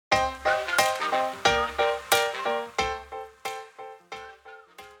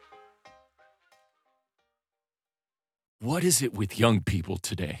what is it with young people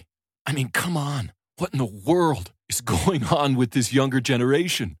today? I mean, come on. What in the world is going on with this younger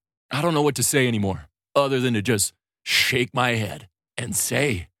generation? I don't know what to say anymore, other than to just shake my head and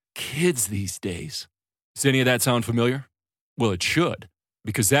say, kids these days. Does any of that sound familiar? Well, it should,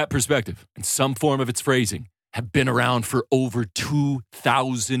 because that perspective and some form of its phrasing have been around for over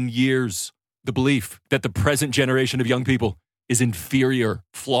 2,000 years. The belief that the present generation of young people is inferior,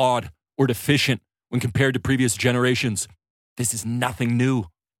 flawed, or deficient when compared to previous generations, this is nothing new.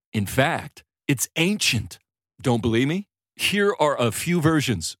 In fact, it's ancient. Don't believe me? Here are a few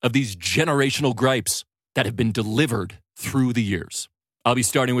versions of these generational gripes that have been delivered through the years. I'll be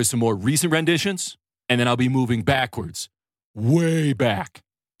starting with some more recent renditions, and then I'll be moving backwards, way back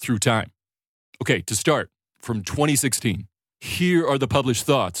through time. Okay, to start, from 2016, here are the published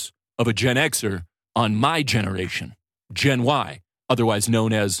thoughts of a Gen Xer on my generation, Gen Y, otherwise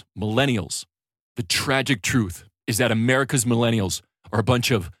known as millennials. The tragic truth is that America's millennials are a bunch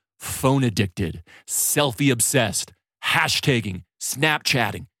of phone-addicted, selfie-obsessed, hashtagging,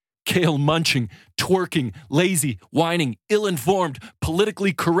 Snapchatting, kale munching, twerking, lazy, whining, ill-informed,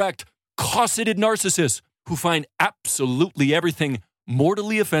 politically correct, cosseted narcissists who find absolutely everything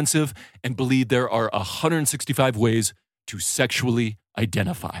mortally offensive and believe there are 165 ways to sexually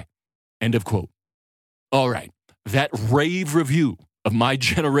identify. End of quote. All right, that rave review of my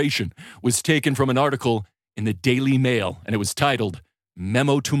generation was taken from an article in the Daily Mail, and it was titled,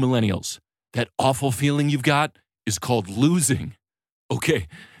 Memo to Millennials. That awful feeling you've got is called losing. Okay,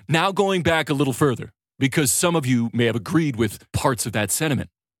 now going back a little further, because some of you may have agreed with parts of that sentiment.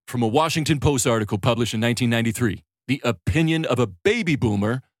 From a Washington Post article published in 1993, the opinion of a baby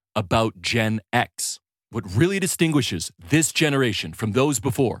boomer about Gen X. What really distinguishes this generation from those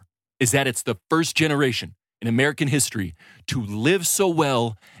before is that it's the first generation in American history to live so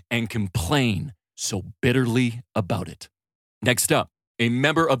well and complain so bitterly about it. Next up, a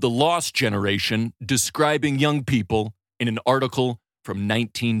member of the lost generation describing young people in an article from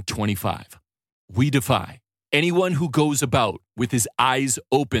 1925. We defy anyone who goes about with his eyes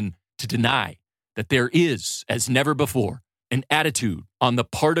open to deny that there is, as never before, an attitude on the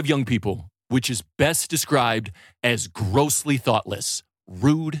part of young people which is best described as grossly thoughtless,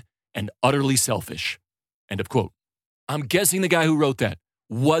 rude, and utterly selfish. End of quote. I'm guessing the guy who wrote that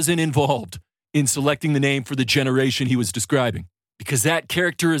wasn't involved in selecting the name for the generation he was describing, because that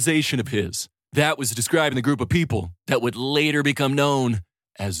characterization of his, that was describing the group of people that would later become known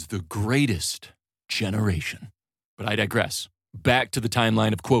as the greatest generation. But I digress. Back to the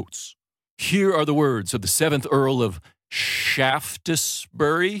timeline of quotes. Here are the words of the 7th Earl of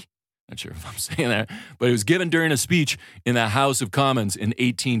Shaftesbury. Not sure if I'm saying that, but it was given during a speech in the House of Commons in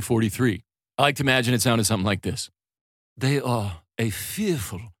 1843. I like to imagine it sounded something like this. They are a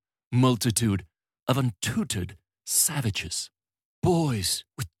fearful multitude of untutored savages, boys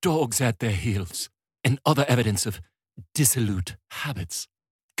with dogs at their heels, and other evidence of dissolute habits.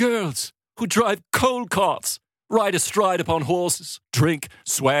 Girls who drive coal carts, ride astride upon horses, drink,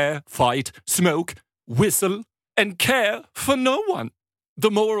 swear, fight, smoke, whistle, and care for no one. The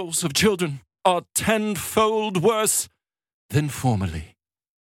morals of children are tenfold worse than formerly.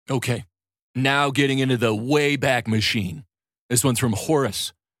 Okay, now getting into the way back machine. This one's from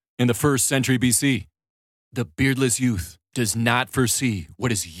Horace in the 1st century BC. The beardless youth does not foresee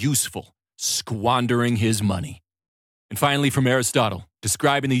what is useful, squandering his money. And finally from Aristotle,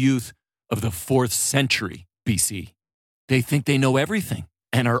 describing the youth of the 4th century BC. They think they know everything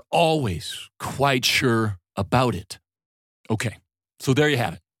and are always quite sure about it. Okay, so there you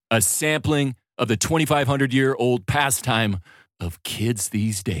have it. A sampling of the 2,500-year-old pastime of kids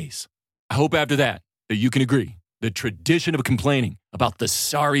these days. I hope after that you can agree the tradition of complaining about the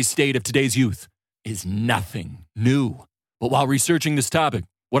sorry state of today's youth is nothing new. But while researching this topic,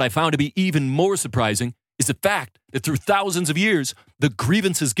 what I found to be even more surprising is the fact that through thousands of years, the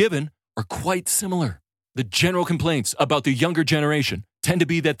grievances given are quite similar. The general complaints about the younger generation tend to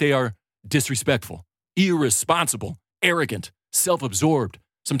be that they are disrespectful, irresponsible, arrogant, self-absorbed,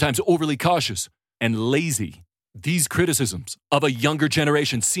 sometimes overly cautious, and lazy. These criticisms of a younger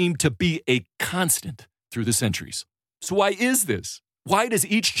generation seem to be a constant through the centuries. So why is this? Why does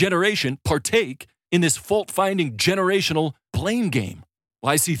each generation partake in this fault-finding generational blame game?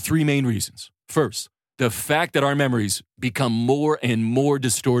 Well, I see 3 main reasons. First, the fact that our memories become more and more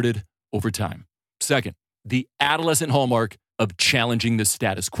distorted over time. Second, the adolescent hallmark of challenging the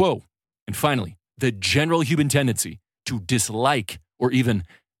status quo. And finally, the general human tendency to dislike or even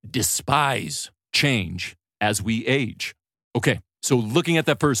despise change as we age. Okay, so looking at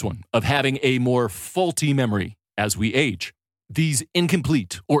that first one of having a more faulty memory as we age, these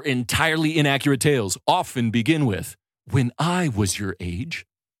incomplete or entirely inaccurate tales often begin with, when I was your age,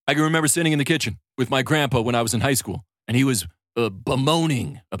 I can remember sitting in the kitchen with my grandpa when I was in high school, and he was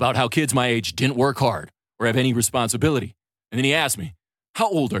bemoaning about how kids my age didn't work hard or have any responsibility. And then he asked me, "How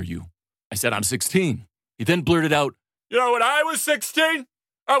old are you?" I said, "I'm 16. He then blurted out, "You know, when I was 16,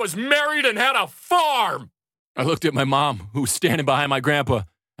 I was married and had a farm." I looked at my mom, who was standing behind my grandpa,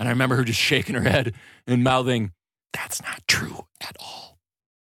 and I remember her just shaking her head and mouthing, "That's not true at all."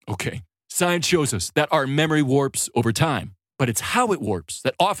 Okay, science shows us that our memory warps over time, but it's how it warps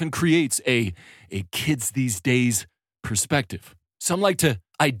that often creates a kids these days perspective. Some like to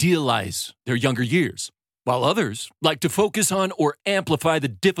idealize their younger years, while others like to focus on or amplify the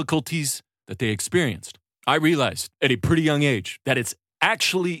difficulties that they experienced. I realized at a pretty young age that it's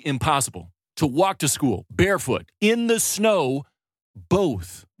actually impossible to walk to school barefoot in the snow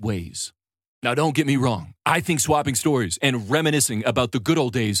both ways. Now, don't get me wrong. I think swapping stories and reminiscing about the good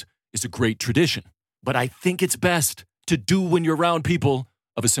old days is a great tradition, but I think it's best to do when you're around people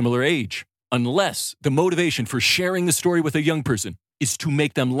of a similar age, unless the motivation for sharing the story with a young person is to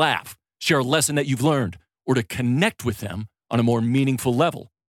make them laugh, share a lesson that you've learned, or to connect with them on a more meaningful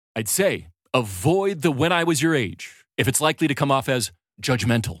level. I'd say avoid the "when I was your age" if it's likely to come off as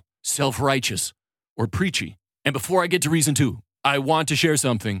judgmental, self-righteous, or preachy. And before I get to reason 2, I want to share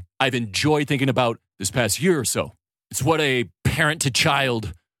something I've enjoyed thinking about this past year or so. It's what a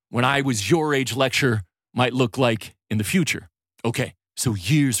parent-to-child "when I was your age" lecture might look like in the future. Okay, so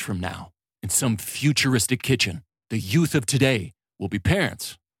years from now, in some futuristic kitchen, the youth of today will be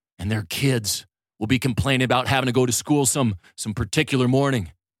parents, and their kids will be complaining about having to go to school some particular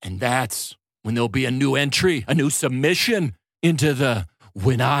morning. And that's when there'll be a new entry, a new submission into the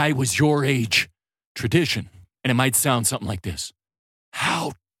 "when I was your age" tradition. And it might sound something like this: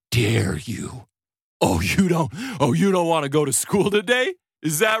 "How dare you? You don't want to go to school today?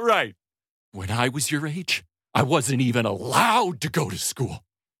 Is that right? When I was your age, I wasn't even allowed to go to school.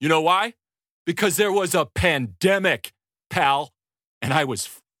 You know why? Because there was a pandemic, pal, and I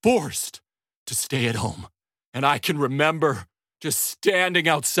was forced to stay at home. And I can remember just standing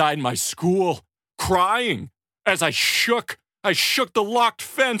outside my school, crying as I shook the locked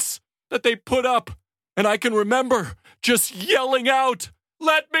fence that they put up. And I can remember just yelling out,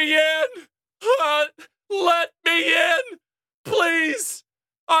 'Let me in! Let me in! Please!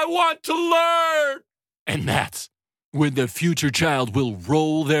 I want to learn!' And that's when the future child will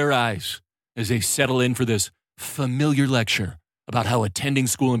roll their eyes as they settle in for this familiar lecture about how attending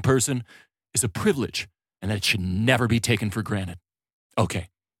school in person is a privilege and that it should never be taken for granted. Okay,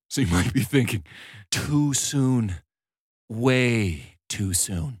 so you might be thinking, too soon, way too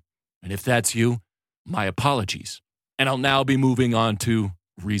soon. And if that's you, my apologies. And I'll now be moving on to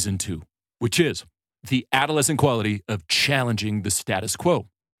reason 2, which is the adolescent quality of challenging the status quo.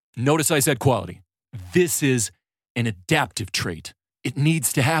 Notice I said quality. This is an adaptive trait. It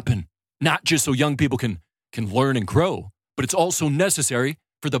needs to happen, not just so young people can learn and grow, but it's also necessary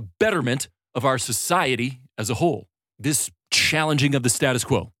for the betterment of our society as a whole. This challenging of the status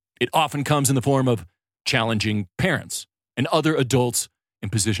quo, it often comes in the form of challenging parents and other adults in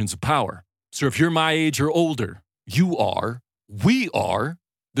positions of power. So if you're my age or older, we are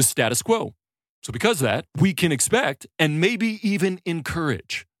the status quo. So because of that, we can expect and maybe even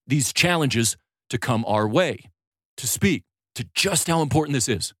encourage these challenges to come our way. To speak to just how important this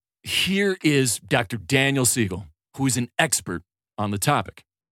is, here is Dr. Daniel Siegel, who is an expert on the topic.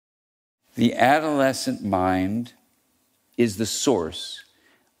 The adolescent mind is the source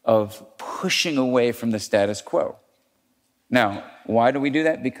of pushing away from the status quo. Now, why do we do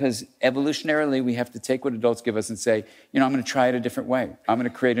that? Because evolutionarily, we have to take what adults give us and say, I'm going to try it a different way. I'm going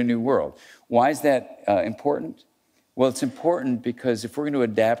to create a new world. Why is that important? Well, it's important because if we're going to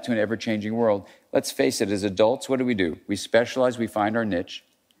adapt to an ever-changing world, let's face it, as adults, what do? We specialize, we find our niche,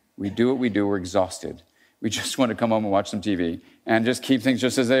 we do what we do, we're exhausted. We just want to come home and watch some TV and just keep things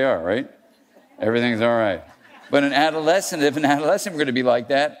just as they are, right? Everything's all right. But if an adolescent were going to be like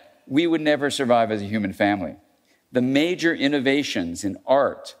that, we would never survive as a human family. The major innovations in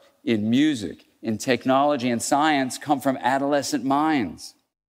art, in music, in technology, and science come from adolescent minds.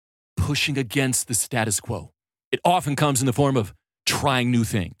 Pushing against the status quo. It often comes in the form of trying new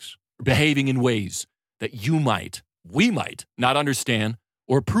things, or behaving in ways that we might not understand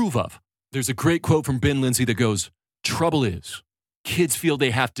or approve of. There's a great quote from Ben Lindsay that goes, "Trouble is, kids feel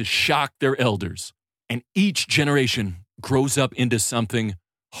they have to shock their elders, and each generation grows up into something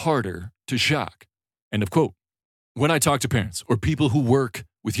harder to shock." End of quote. When I talk to parents or people who work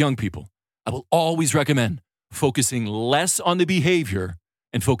with young people, I will always recommend focusing less on the behavior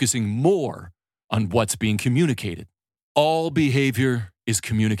and focusing more on what's being communicated. All behavior is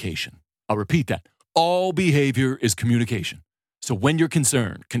communication. I'll repeat that. All behavior is communication. So when you're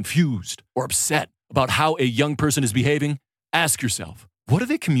concerned, confused, or upset about how a young person is behaving, ask yourself, what are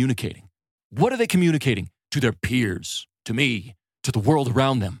they communicating? What are they communicating to their peers, to me, to the world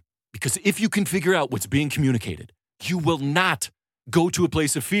around them? Because if you can figure out what's being communicated, you will not go to a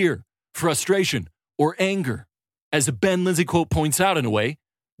place of fear, frustration, or anger. As a Ben Lindsay quote points out in a way,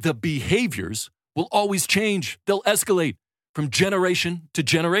 the behaviors will always change. They'll escalate from generation to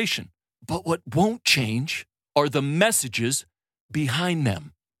generation. But what won't change are the messages behind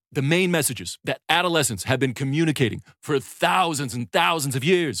them. The main messages that adolescents have been communicating for thousands and thousands of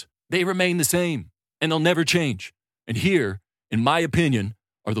years, they remain the same and they'll never change. And here, in my opinion,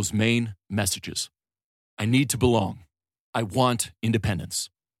 are those main messages. I need to belong. I want independence.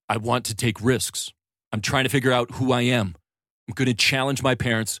 I want to take risks. I'm trying to figure out who I am. I'm going to challenge my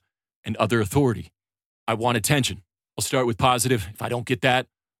parents and other authority. I want attention. I'll start with positive. If I don't get that,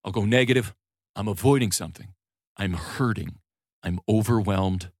 I'll go negative. I'm avoiding something. I'm hurting. I'm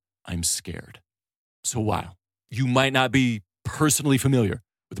overwhelmed. I'm scared. So while you might not be personally familiar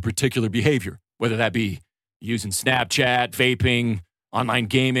with a particular behavior, whether that be using Snapchat, vaping, online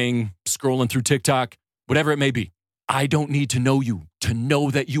gaming, scrolling through TikTok, whatever it may be, I don't need to know you to know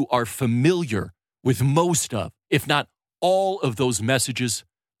that you are familiar with most of, if not all of those messages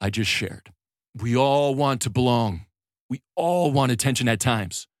I just shared. We all want to belong. We all want attention at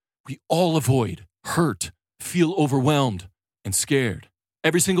times. We all avoid, hurt, feel overwhelmed, and scared.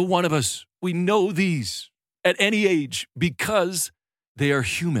 Every single one of us, we know these at any age because they are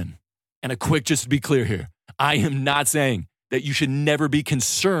human. And just to be clear here, I am not saying that you should never be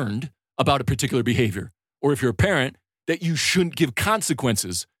concerned about a particular behavior, or if you're a parent, that you shouldn't give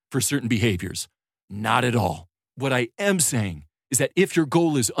consequences for certain behaviors. Not at all. What I am saying is that if your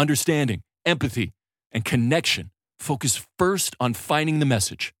goal is understanding, empathy, and connection, focus first on finding the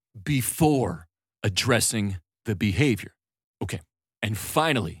message before addressing the behavior. Okay. And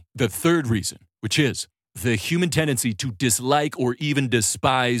finally, the third reason, which is the human tendency to dislike or even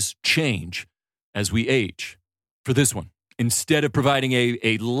despise change as we age. For this one, instead of providing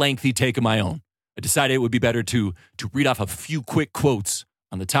a lengthy take of my own, I decided it would be better to read off a few quick quotes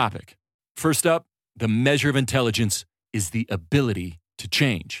on the topic. First up, the measure of intelligence is the ability to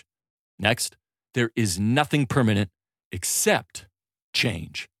change. Next, there is nothing permanent except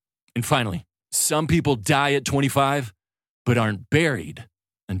change. And finally, some people die at 25, but aren't buried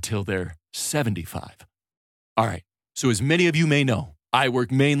until they're 75. All right, so as many of you may know, I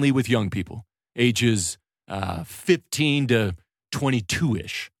work mainly with young people, ages 15 to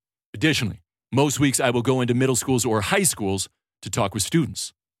 22-ish. Additionally, most weeks I will go into middle schools or high schools to talk with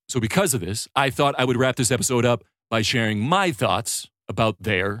students. So because of this, I thought I would wrap this episode up by sharing my thoughts about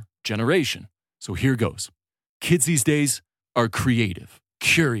their generation. So here goes. Kids these days are creative,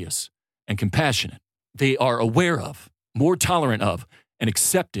 curious, and compassionate. They are aware of, more tolerant of, and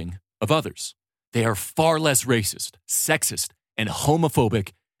accepting of others. They are far less racist, sexist, and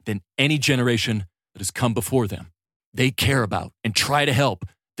homophobic than any generation that has come before them. They care about and try to help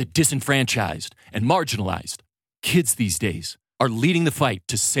the disenfranchised and marginalized. Kids these days are leading the fight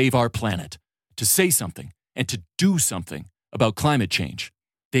to save our planet, to say something and to do something about climate change.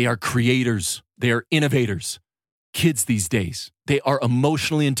 They are creators. They are innovators. Kids these days, they are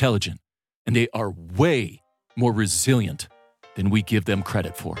emotionally intelligent and they are way more resilient than we give them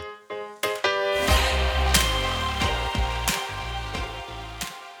credit for.